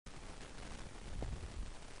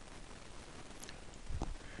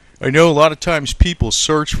I know a lot of times people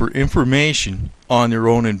search for information on their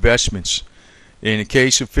own investments. In the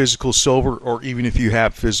case of physical silver, or even if you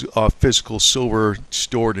have physical silver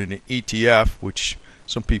stored in an ETF, which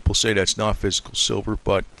some people say that's not physical silver,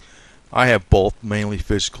 but I have both, mainly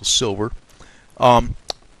physical silver.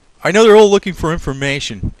 I know they're all looking for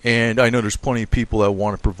information, and I know there's plenty of people that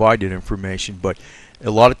want to provide that information, but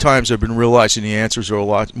a lot of times I've been realizing the answers are a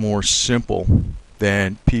lot more simple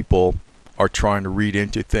than people are trying to read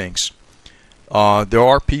into things. There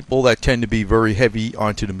are people that tend to be very heavy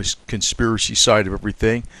onto the conspiracy side of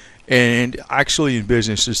everything, and actually in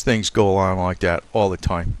business, things go on like that all the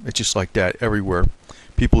time. It's just like that everywhere.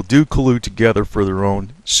 People do collude together for their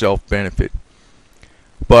own self-benefit,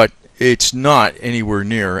 but it's not anywhere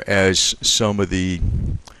near as some of the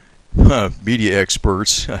media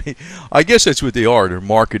experts. I guess that's what they are. They're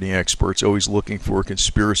marketing experts, always looking for a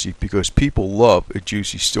conspiracy because people love a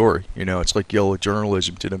juicy story. You know, it's like yellow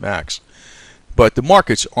journalism to the max. But the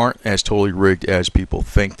markets aren't as totally rigged as people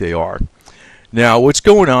think they are. Now, what's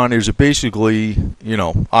going on is basically, you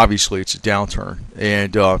know, obviously it's a downturn.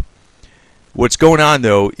 And what's going on,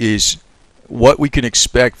 though, is what we can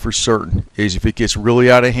expect for certain is if it gets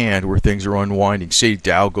really out of hand where things are unwinding, say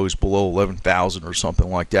Dow goes below 11,000 or something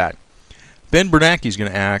like that, Ben Bernanke's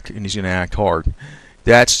going to act, and he's going to act hard.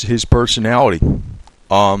 That's his personality.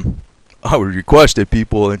 I would request that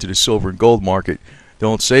people into the silver and gold market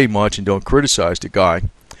don't say much and don't criticize the guy.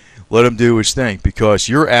 Let him do his thing, because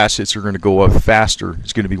your assets are going to go up faster.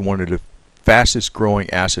 It's going to be one of the fastest growing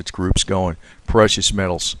assets groups going. Precious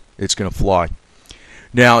metals. It's going to fly.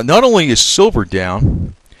 Now, not only is silver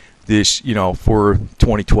down this, you know, for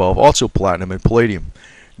 2012, also platinum and palladium.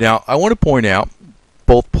 Now, I want to point out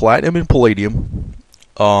both platinum and palladium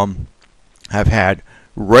have had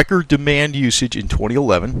record demand usage in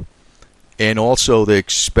 2011, and also they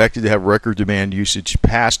expected to have record demand usage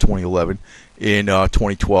past 2011 in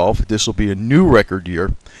 2012. This will be a new record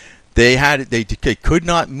year. They could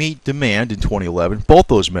not meet demand in 2011, both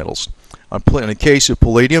those metals. In the case of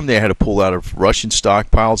palladium, they had to pull out of Russian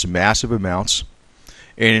stockpiles massive amounts.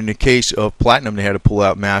 And in the case of platinum, they had to pull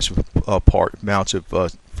out massive amounts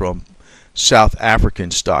from South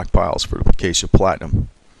African stockpiles for the case of platinum.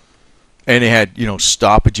 And they had, you know,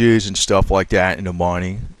 stoppages and stuff like that in the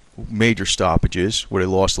mining, major stoppages where they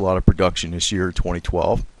lost a lot of production this year in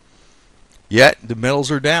 2012. Yet the metals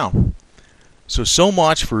are down. So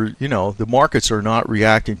much for, you know, the markets are not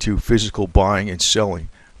reacting to physical buying and selling.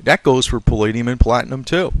 That goes for palladium and platinum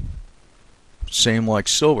too. Same like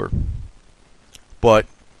silver. But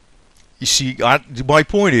you see, my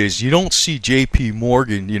point is, you don't see J.P.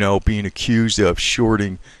 Morgan, you know, being accused of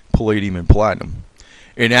shorting palladium and platinum.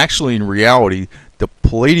 And actually, in reality, the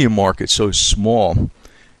palladium market's so small.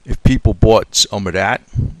 If people bought some of that,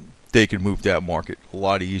 they could move that market a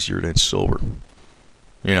lot easier than silver.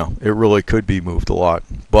 You know, it really could be moved a lot.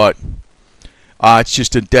 But that's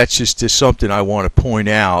just something I want to point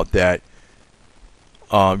out, that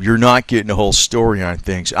you're not getting the whole story on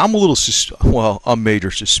things. I'm I'm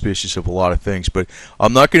major suspicious of a lot of things, but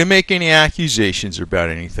I'm not going to make any accusations about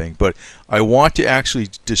anything. But I want to actually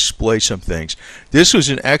display some things. This was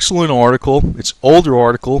an excellent article. It's an older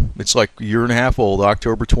article. It's like a year and a half old,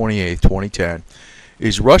 October 28th, 2010.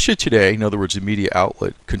 Is Russia Today, in other words, a media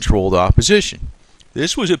outlet, controlled opposition?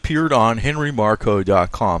 This appeared on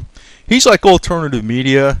henrymarco.com. He's like alternative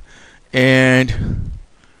media, and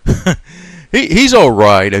he's all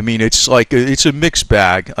right. I mean, it's like it's a mixed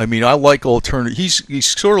bag. I mean, I like alternative. He's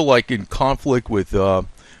sort of like in conflict with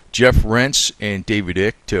Jeff Rentz and David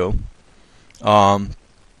Icke too, and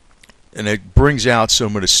it brings out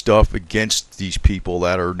some of the stuff against these people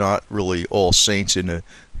that are not really all saints in the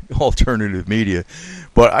alternative media.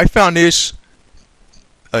 But I found this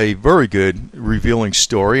a very good, revealing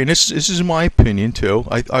story, and this is my opinion too.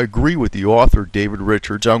 I agree with the author, David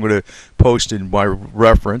Richards. I'm going to post in my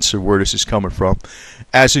reference of where this is coming from.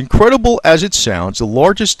 As incredible as it sounds,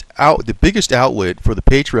 the biggest outlet for the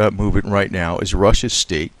Patriot movement right now is Russia's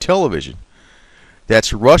state television.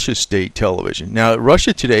 That's Russia's state television. Now,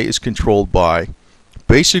 Russia Today is controlled by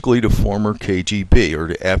basically the former KGB, or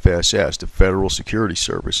the FSS, the Federal Security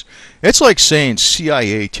Service. It's like saying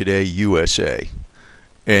CIA Today USA.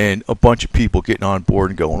 And a bunch of people getting on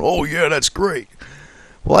board and going, oh yeah, that's great.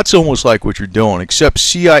 Well, that's almost like what you're doing, except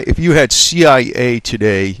if you had CIA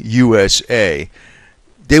Today USA,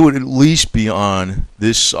 they would at least be on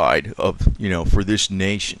this side of, you know, for this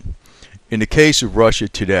nation. in the case of Russia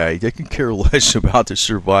today, they can care less about the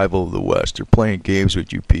survival of the West. They're playing games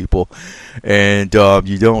with you people, and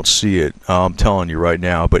you don't see it. I'm telling you right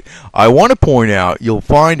now. But I want to point out, you'll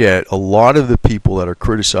find that a lot of the people that are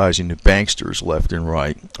criticizing the banksters left and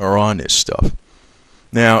right are on this stuff.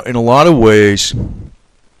 Now, in a lot of ways,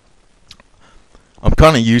 I'm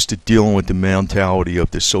kind of used to dealing with the mentality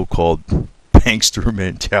of the so-called bankster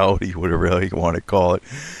mentality, whatever the hell you want to call it,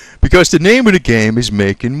 because the name of the game is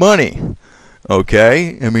making money.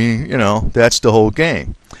 Okay? I mean, you know, that's the whole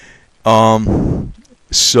game.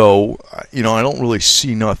 So, you know, I don't really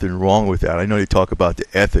see nothing wrong with that. I know they talk about the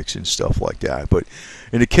ethics and stuff like that, but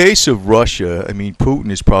in the case of Russia, I mean,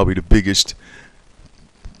 Putin is probably the biggest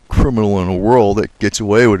criminal in the world that gets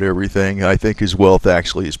away with everything. I think his wealth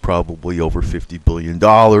actually is probably over $50 billion,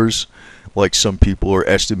 like some people are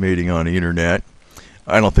estimating on the internet.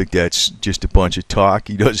 I don't think that's just a bunch of talk.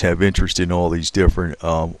 He does have interest in all these different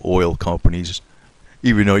oil companies,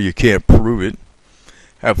 even though you can't prove it.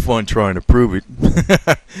 Have fun trying to prove it.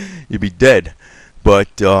 You'd be dead. But,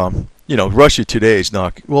 you know, Russia today is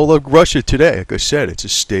not... Well, look, Russia today, like I said, it's a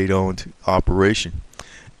state-owned operation.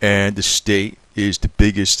 And the state is the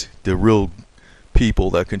biggest, the real people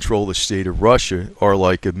that control the state of Russia are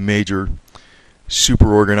like a major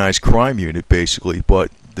super organized crime unit, basically.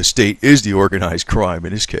 But the state is the organized crime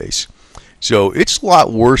in this case. So it's a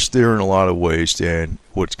lot worse there in a lot of ways than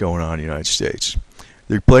what's going on in the United States.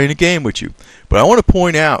 They're playing a game with you. But I want to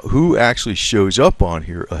point out who actually shows up on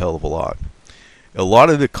here a hell of a lot. A lot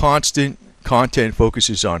of the constant content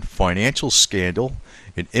focuses on financial scandal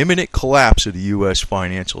and imminent collapse of the U.S.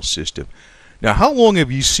 financial system. Now, how long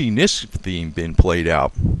have you seen this theme been played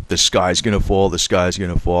out? The sky's going to fall, the sky's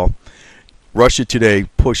going to fall. Russia Today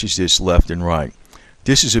pushes this left and right.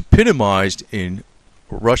 This is epitomized in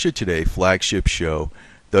Russia Today flagship show,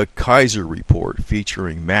 The Kaiser Report,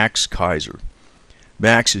 featuring Max Kaiser.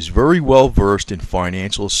 Max is very well versed in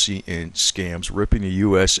financial scams, ripping the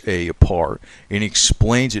USA apart, and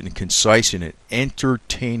explains it in a concise and an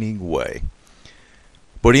entertaining way.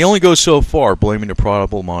 But he only goes so far, blaming the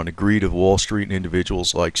problem on the greed of Wall Street and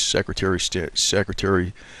individuals like Treasury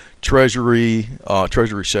Secretary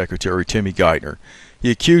Timmy Geithner. He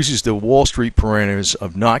accuses the Wall Street parameters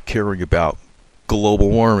of not caring about global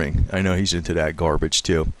warming. I know he's into that garbage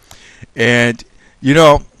too. And, you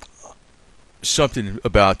know, something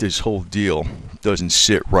about this whole deal doesn't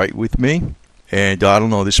sit right with me. And I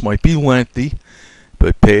don't know, this might be lengthy,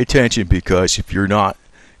 but pay attention, because if you're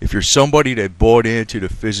somebody that bought into the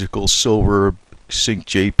physical silver sink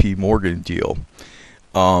JP Morgan deal,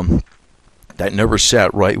 that never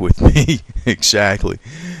sat right with me. Exactly.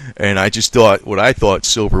 And I just thought, what I thought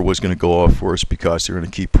silver was going to go off for us because they're going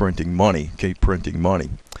to keep printing money.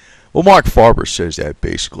 Well, Mark Farber says that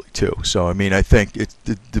basically too. So, I mean, I think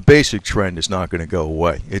the basic trend is not going to go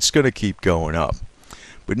away. It's going to keep going up.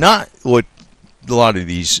 But not what a lot of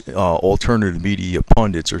these alternative media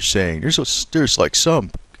pundits are saying. There's like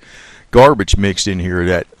some garbage mixed in here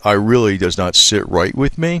that I really does not sit right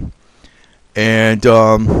with me. And,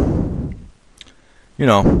 you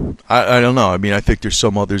know, I don't know. I mean, I think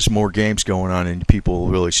there's more games going on than people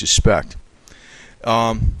really suspect.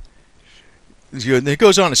 It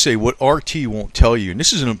goes on to say what RT won't tell you, and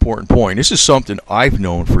this is an important point. This is something I've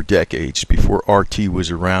known for decades, before RT was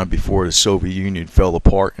around, before the Soviet Union fell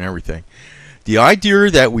apart and everything. The idea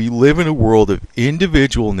that we live in a world of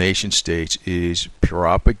individual nation states is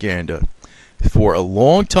propaganda. For a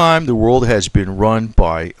long time, the world has been run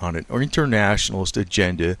on an internationalist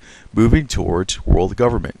agenda moving towards world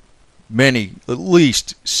government. At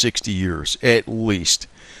least 60 years, at least,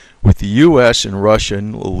 with the U.S. and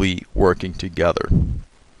Russian elite working together.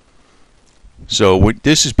 So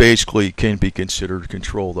this is basically can be considered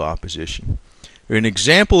controlled opposition. An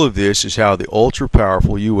example of this is how the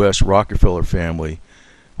ultra-powerful U.S. Rockefeller family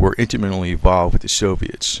were intimately involved with the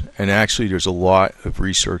Soviets. And actually there's a lot of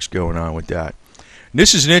research going on with that. And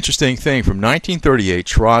this is an interesting thing. From 1938,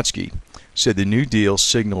 Trotsky said the New Deal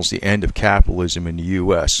signals the end of capitalism in the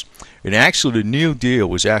U.S. And actually the New Deal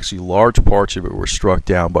was actually large parts of it were struck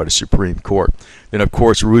down by the Supreme Court. Then of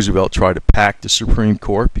course Roosevelt tried to pack the Supreme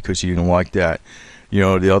Court because he didn't like that. You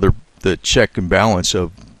know, the check and balance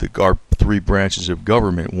of our three branches of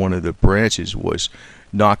government, one of the branches was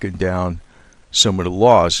knocking down some of the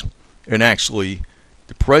laws. And actually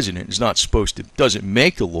the president is not supposed to, doesn't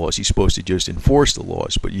make the laws, he's supposed to just enforce the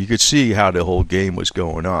laws. But you could see how the whole game was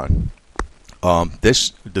going on. The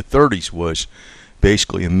 30s was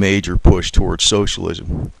basically a major push towards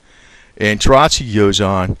socialism. And Trotsky goes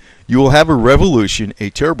on, you will have a revolution, a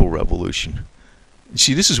terrible revolution.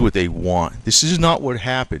 See, this is what they want. This is not what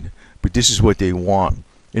happened, but this is what they want.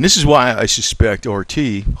 And this is why I suspect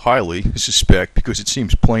RT, highly suspect, because it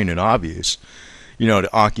seems plain and obvious, you know,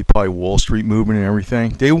 the Occupy Wall Street movement and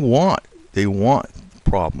everything, they want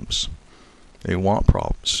problems. They want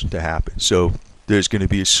problems to happen. So there's going to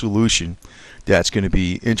be a solution that's going to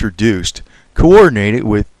be introduced, coordinated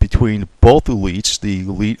with between both elites, the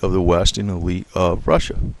elite of the West and the elite of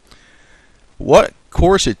Russia. What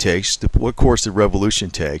course it takes, what course the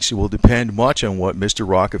revolution takes, it will depend much on what Mr.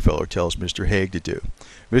 Rockefeller tells Mr. Haig to do.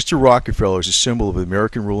 Mr. Rockefeller is a symbol of the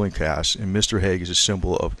American ruling class, and Mr. Haig is a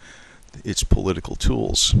symbol of its political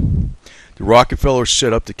tools. The Rockefellers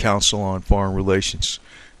set up the Council on Foreign Relations.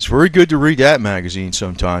 It's very good to read that magazine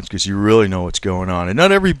sometimes because you really know what's going on. And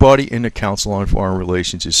not everybody in the Council on Foreign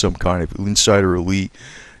Relations is some kind of insider elite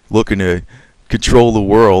looking to control the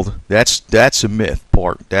world. That's a myth,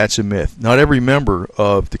 Bart. That's a myth. Not every member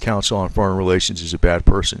of the Council on Foreign Relations is a bad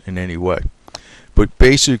person in any way. But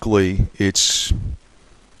basically, it's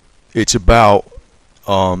about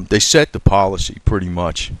they set the policy pretty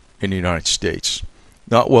much in the United States.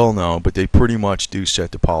 Not well known, but they pretty much do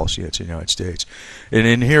set the policy in the United States. And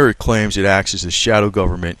in here it claims it acts as a shadow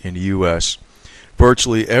government in the U.S.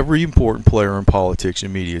 Virtually every important player in politics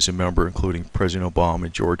and media is a member, including President Obama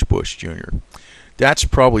and George Bush Jr. That's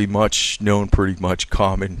probably pretty much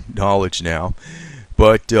common knowledge now,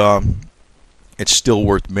 but it's still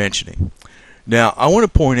worth mentioning. Now, I want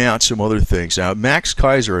to point out some other things. Now, Max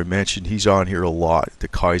Kaiser, I mentioned, he's on here a lot, the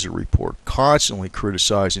Kaiser Report, constantly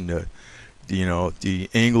criticizing the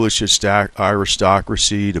English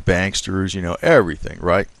aristocracy, the banksters, everything,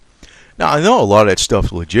 right? Now, I know a lot of that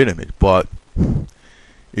stuff's legitimate, but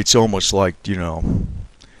it's almost like,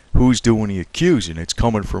 who's doing the accusing? It's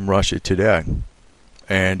coming from Russia today.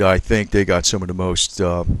 And I think they got some of the most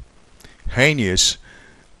heinous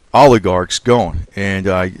oligarchs going. And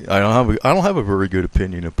I don't have a very good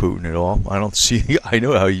opinion of Putin at all. I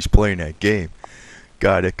know how he's playing that game.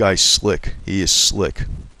 God, that guy's slick. He is slick.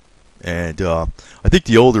 And I think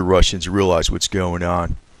the older Russians realize what's going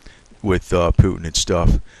on with Putin and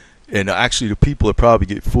stuff. And actually, the people that probably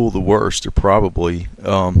get fooled the worst are probably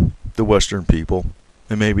the Western people,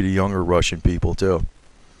 and maybe the younger Russian people too.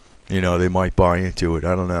 They might buy into it.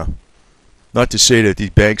 I don't know. Not to say that these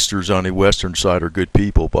banksters on the Western side are good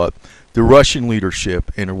people, but the Russian leadership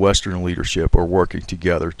and the Western leadership are working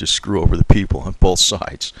together to screw over the people on both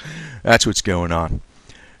sides. That's what's going on.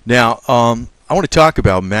 Now, I want to talk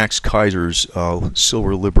about Max Kaiser's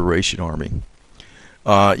Silver Liberation Army.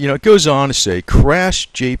 It goes on to say, crash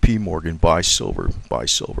J.P. Morgan, buy silver, buy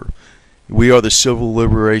silver. We are the Civil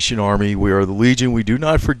Liberation Army. We are the Legion. We do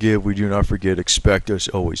not forgive. We do not forget. Expect us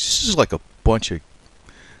always. This is like a bunch of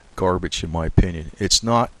garbage, in my opinion. It's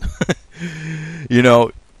not.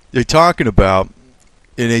 They're talking about,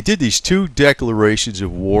 and they did these two declarations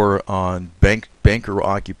of war on banker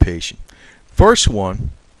occupation. First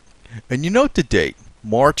one, and you note the date,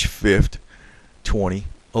 March 5th,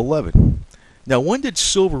 2011. Now, when did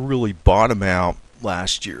silver really bottom out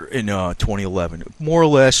last year in 2011? More or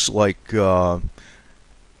less like, I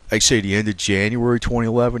say the end of January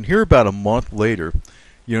 2011. Here about a month later,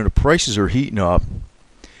 the prices are heating up,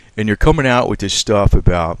 and you're coming out with this stuff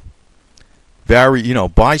about,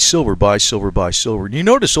 buy silver, buy silver, buy silver. And you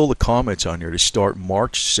notice all the comments on here to start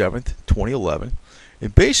March 7th, 2011.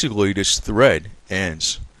 And basically, this thread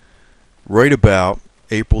ends right about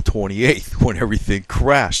April 28th when everything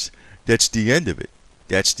crashed. That's the end of it.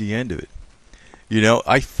 That's the end of it.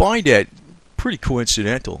 I find that pretty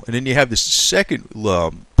coincidental. And then you have this second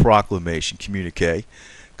proclamation, communique,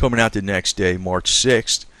 coming out the next day, March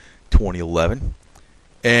 6th, 2011.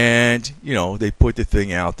 And, they put the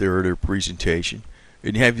thing out there, their presentation.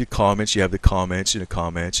 And you have your comments, you have the comments and the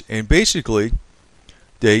comments. And basically,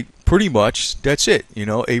 they pretty much, that's it,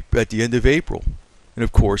 at the end of April. And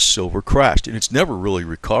of course, silver crashed, and it's never really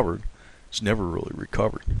recovered. It's never really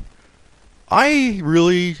recovered. I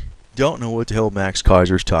really don't know what the hell Max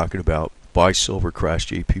Kaiser's talking about. Buy silver, crash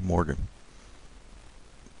J.P. Morgan.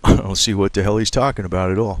 I don't see what the hell he's talking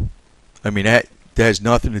about at all. I mean, that has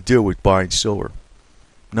nothing to do with buying silver.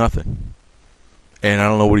 Nothing. And I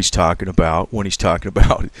don't know what he's talking about when he's talking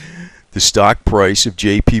about the stock price of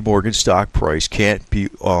J.P. Morgan stock price can't be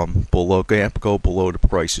can't go below the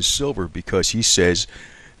price of silver, because he says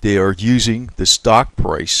they are using their stock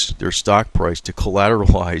price to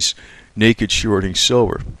collateralize naked shorting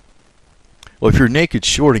silver. Well, if you're naked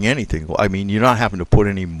shorting anything, you're not having to put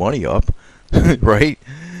any money up, right?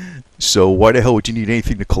 So why the hell would you need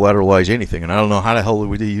anything to collateralize anything? And I don't know how the hell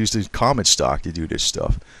would they use the common stock to do this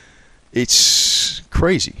stuff. It's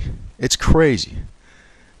crazy. It's crazy.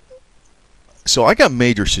 So I got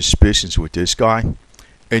major suspicions with this guy.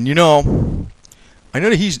 And I know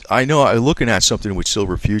that he's. I know. I'm looking at something with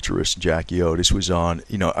Silverfuturist. Jackie O. This was on.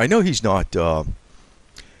 I know he's not.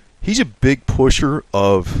 He's a big pusher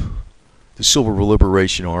of the Silver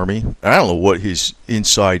Liberation Army. I don't know what his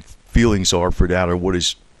inside feelings are for that, or what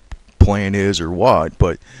his plan is, or what.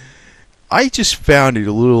 But I just found it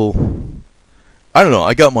a little. I don't know.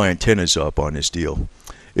 I got my antennas up on this deal.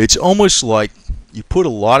 It's almost like you put a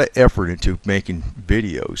lot of effort into making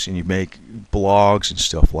videos, and you make blogs and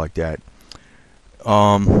stuff like that.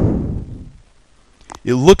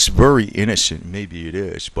 It looks very innocent. Maybe it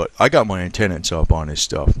is, but I got my antennas up on this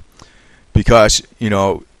stuff because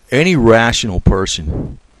any rational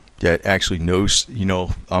person that actually knows,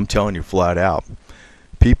 I'm telling you flat out,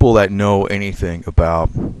 people that know anything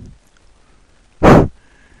about, the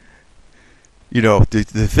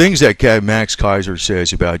things that Max Kaiser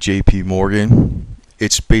says about J.P. Morgan,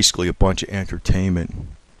 it's basically a bunch of entertainment.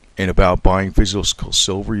 And about buying physical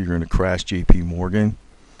silver, you're going to crash J.P. Morgan.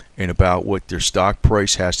 And about what their stock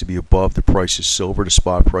price has to be above the price of silver, the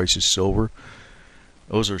spot price of silver.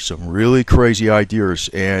 Those are some really crazy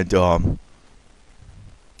ideas. And I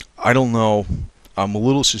don't know. I'm a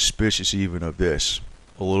little suspicious even of this.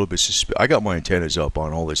 A little bit suspicious. I got my antennas up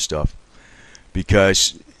on all this stuff.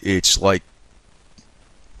 Because it's like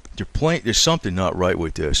there's something not right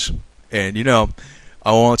with this. And, I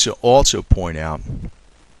want to also point out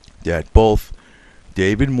that both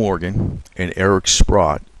David Morgan and Eric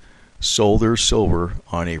Sprott sold their silver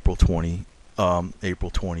on April 28th,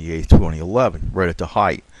 2011, right at the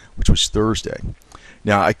height, which was Thursday.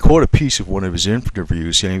 Now, I caught a piece of one of his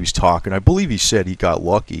interviews, and he was talking. I believe he said he got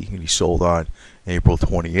lucky and he sold on April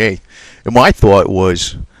 28th. And my thought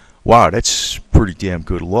was, wow, that's pretty damn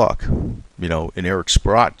good luck. And Eric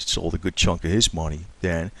Sprott sold a good chunk of his money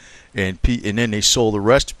then. And then they sold the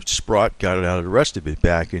rest. Sprott got it out of the rest of it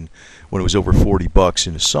back when it was over $40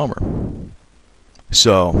 in the summer.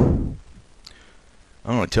 So I'm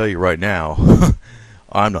going to tell you right now,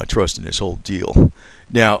 I'm not trusting this whole deal.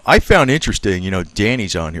 Now, I found interesting,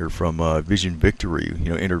 Danny's on here from VisionVictory,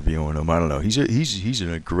 interviewing him. I don't know. He's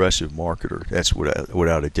an aggressive marketer. That's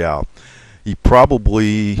without a doubt. He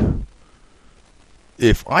probably,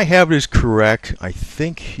 if I have this correct, I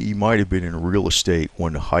think he might have been in real estate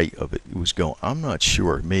when the height of it was going. I'm not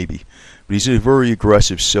sure, maybe. But he's a very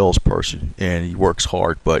aggressive salesperson, and he works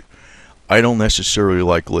hard. But I don't necessarily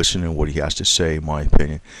like listening to what he has to say, in my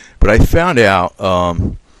opinion. But I found out,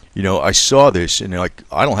 I saw this, and I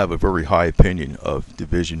don't have a very high opinion of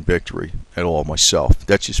VisionVictory at all myself.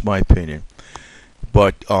 That's just my opinion.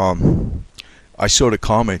 But I saw the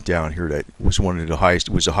comment down here that was the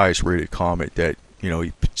highest rated comment that,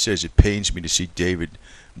 he says it pains me to see David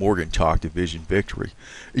Morgan talk to VisionVictory.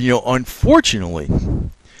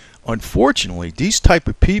 Unfortunately, these type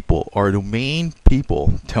of people are the main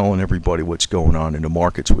people telling everybody what's going on in the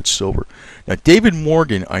markets with silver. Now, David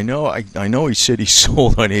Morgan, I know he said he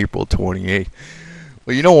sold on April 28th.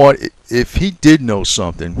 Well, you know what? If he did know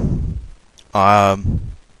something,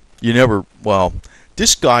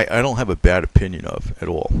 this guy I don't have a bad opinion of at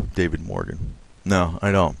all, David Morgan. No,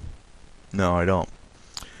 I don't.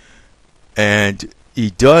 And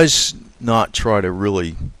he does not try to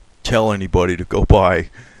really tell anybody to go buy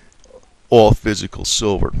all physical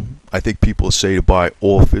silver. I think people who say to buy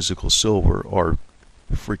all physical silver are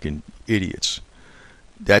freaking idiots.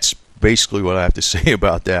 That's basically what I have to say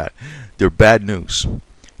about that. They're bad news.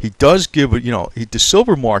 He does give it, the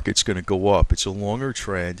silver market's going to go up. It's a longer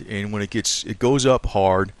trend, and when it goes up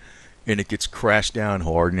hard, and it gets crashed down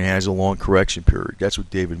hard, and it has a long correction period. That's what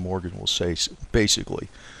David Morgan will say, basically.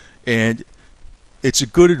 And it's a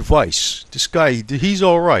good advice. This guy, he's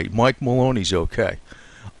all right. Mike Maloney's okay.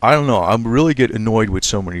 I don't know. I'm really getting annoyed with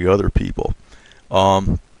so many other people.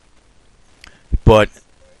 But,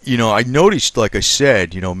 I noticed, like I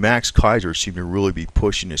said, Max Kaiser seemed to really be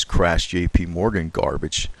pushing this crash J.P. Morgan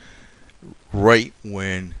garbage right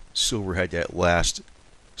when silver had that last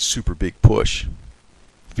super big push.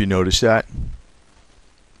 If you notice that,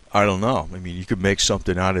 I don't know. I mean, you could make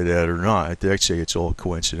something out of that or not. I'd say it's all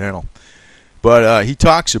coincidental. But he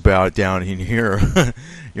talks about down in here,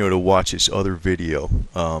 to watch this other video.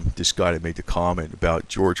 This guy that made the comment about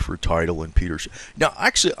George for Title and Peter. Now,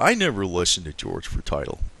 actually, I never listened to George for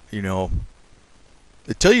Title. To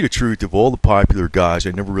tell you the truth, of all the popular guys,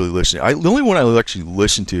 I never really listened. The only one I actually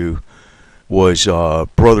listened to was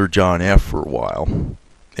Brother John F. for a while.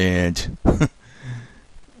 And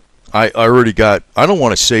I don't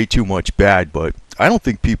want to say too much bad, but I don't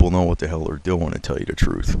think people know what the hell they're doing, to tell you the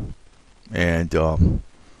truth. And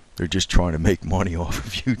they're just trying to make money off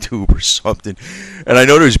of YouTube or something. And I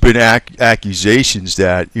know there's been accusations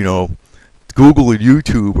that, Google and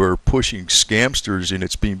YouTube are pushing scamsters and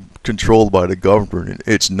it's being controlled by the government, and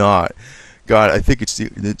it's not. God, I think it's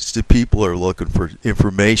the people are looking for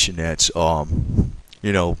information that's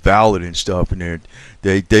valid and stuff, and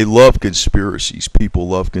they love conspiracies. People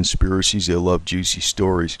love conspiracies. They love juicy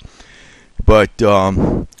stories. But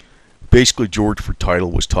basically, George for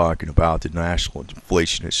Title was talking about the National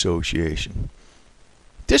Inflation Association.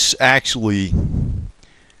 This actually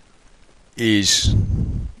is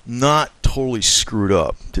not totally screwed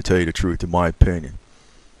up, to tell you the truth, in my opinion.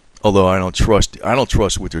 Although I don't trust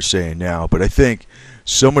what they're saying now, but I think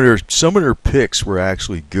some of their picks were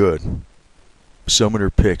actually good. Some of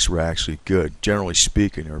their picks were actually good. Generally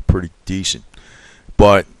speaking, they're pretty decent.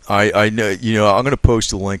 But I know, I'm going to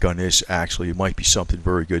post a link on this. Actually, it might be something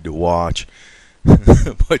very good to watch.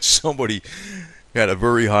 But somebody had a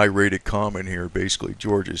very high-rated comment here. Basically,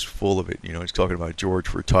 George is full of it. He's talking about George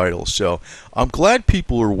for Title. So I'm glad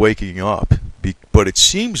people are waking up. But it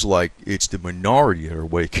seems like it's the minority that are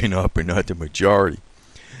waking up and not the majority.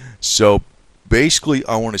 So basically,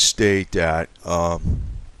 I want to state that I'd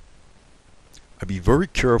be very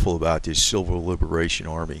careful about this Silver Liberation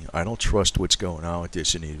Army. I don't trust what's going on with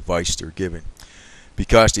this and the advice they're giving,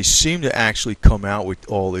 because they seem to actually come out with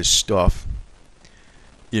all this stuff,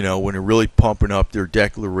 when they're really pumping up their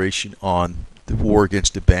declaration on the war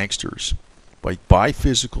against the banksters. Buy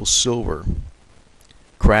physical silver,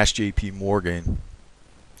 crash JP Morgan,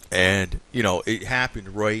 and it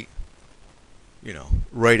happened right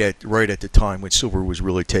at the time when silver was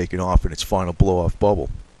really taking off in its final blow-off bubble.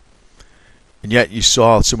 And yet you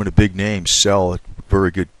saw some of the big names sell at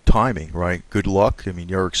very good timing, right? Good luck. I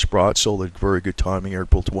mean, Eric Sprott sold at very good timing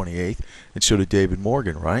April 28th, and so did David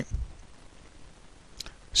Morgan, right?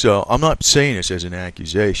 So I'm not saying this as an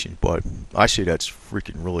accusation, but I say that's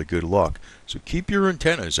freaking really good luck. So keep your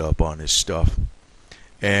antennas up on this stuff.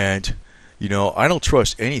 And, I don't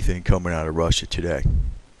trust anything coming out of Russia today.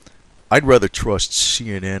 I'd rather trust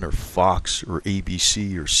CNN or Fox or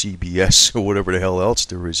ABC or CBS or whatever the hell else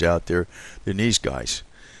there is out there than these guys.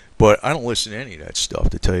 But I don't listen to any of that stuff,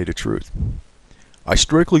 to tell you the truth. I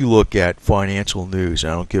strictly look at financial news. I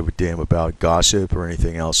don't give a damn about gossip or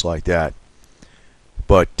anything else like that.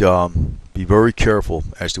 But be very careful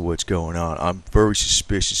as to what's going on. I'm very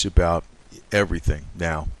suspicious about everything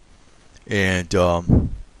now. And, for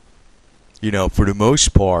the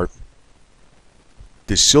most part,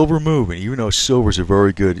 the silver movement, even though silver is a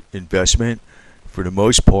very good investment, for the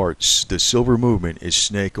most part, the silver movement is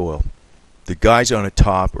snake oil. The guys on the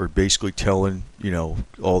top are basically telling,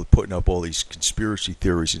 putting up all these conspiracy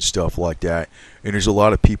theories and stuff like that. And there's a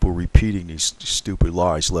lot of people repeating these stupid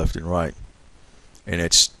lies left and right. And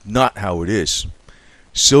it's not how it is.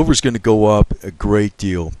 Silver's going to go up a great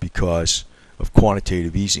deal because of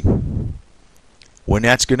quantitative easing. When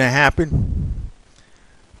that's going to happen,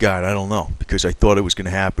 God, I don't know, because I thought it was going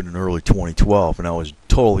to happen in early 2012, and I was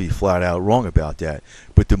totally flat out wrong about that.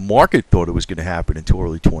 But the market thought it was going to happen until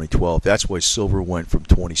early 2012. That's why silver went from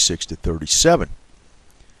 26 to 37.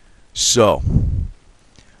 So,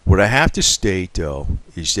 what I have to state, though,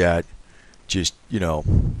 is that just,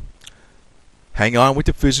 hang on with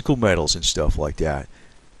the physical metals and stuff like that.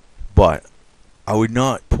 But I would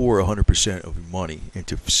not pour 100% of your money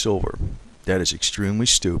into silver. That is extremely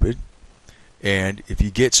stupid. And if you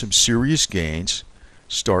get some serious gains,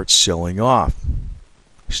 start selling off.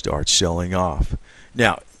 Start selling off.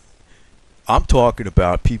 Now, I'm talking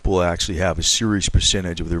about people who actually have a serious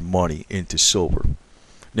percentage of their money into silver.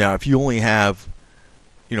 Now, if you only have,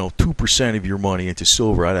 2% of your money into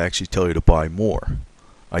silver, I'd actually tell you to buy more.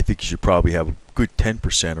 I think you should probably have a good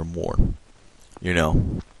 10% or more.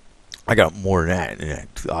 I got more than that,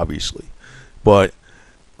 obviously. But,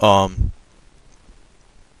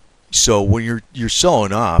 so when you're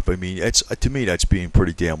selling off, I mean, to me that's being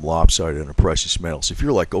pretty damn lopsided on the precious metals. If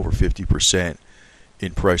you're like over 50%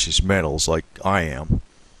 in precious metals, like I am,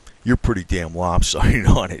 you're pretty damn lopsided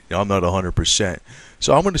on it. I'm not 100%,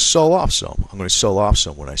 so I'm going to sell off some. I'm going to sell off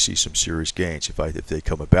some when I see some serious gains, if they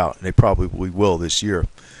come about, and they probably will this year.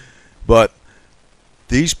 But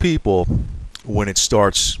these people, when it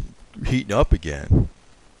starts heating up again,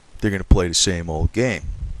 they're going to play the same old game.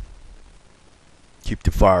 Keep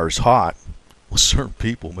the fires hot. Well, certain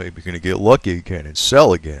people may be going to get lucky again and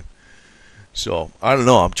sell again. So, I don't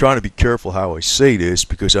know. I'm trying to be careful how I say this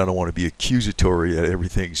because I don't want to be accusatory that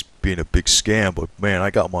everything's being a big scam. But, man,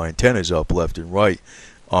 I got my antennas up left and right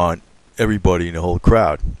on everybody in the whole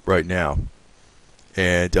crowd right now.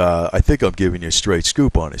 And I think I'm giving you a straight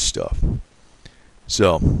scoop on this stuff.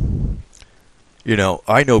 So,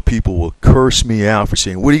 I know people will curse me out for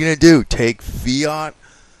saying, what are you going to do? Take fiat?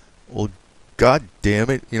 Well, God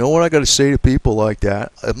damn it. You know what I got to say to people like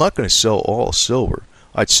that? I'm not going to sell all silver.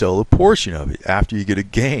 I'd sell a portion of it after you get a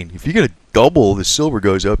gain. If you get a double, the silver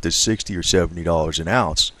goes up to $60 or $70 an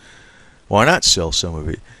ounce. Why not sell some of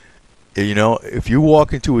it? You know, if you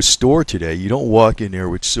walk into a store today, you don't walk in there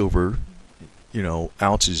with silver, you know,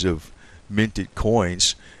 ounces of minted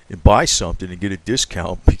coins and buy something and get a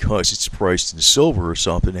discount because it's priced in silver or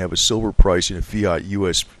something, have a silver price and a fiat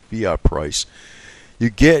US fiat price.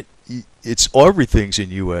 You get, it's everything's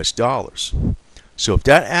in US dollars. So if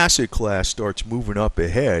that asset class starts moving up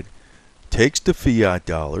ahead, takes the fiat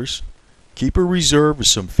dollars, keep a reserve of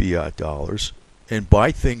some fiat dollars, and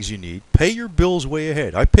buy things you need. Pay your bills way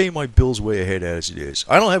ahead. I pay my bills way ahead as it is.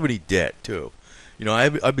 I don't have any debt, too. You know,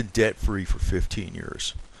 I've been debt-free for 15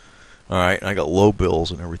 years. All right, and I got low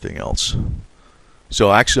bills and everything else.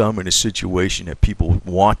 So actually, I'm in a situation that people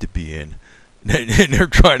want to be in, and they're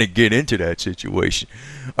trying to get into that situation.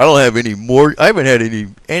 I don't have any more. I haven't had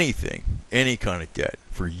any kind of debt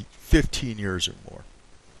for 15 years or more.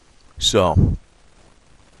 So,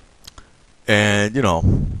 and you know,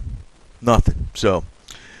 nothing. So,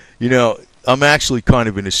 you know, I'm actually kind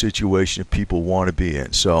of in a situation that people want to be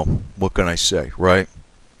in. So, what can I say, right?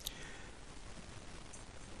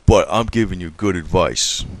 But I'm giving you good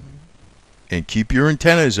advice. And keep your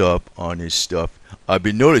antennas up on this stuff. I've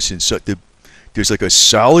been noticing there's like a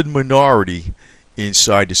solid minority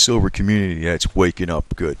inside the silver community that's waking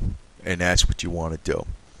up good. And that's what you want to do.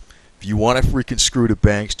 If you want to freaking screw the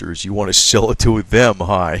banksters, you want to sell it to them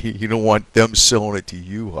high. You don't want them selling it to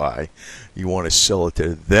you high. You want to sell it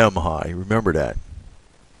to them high. Remember that.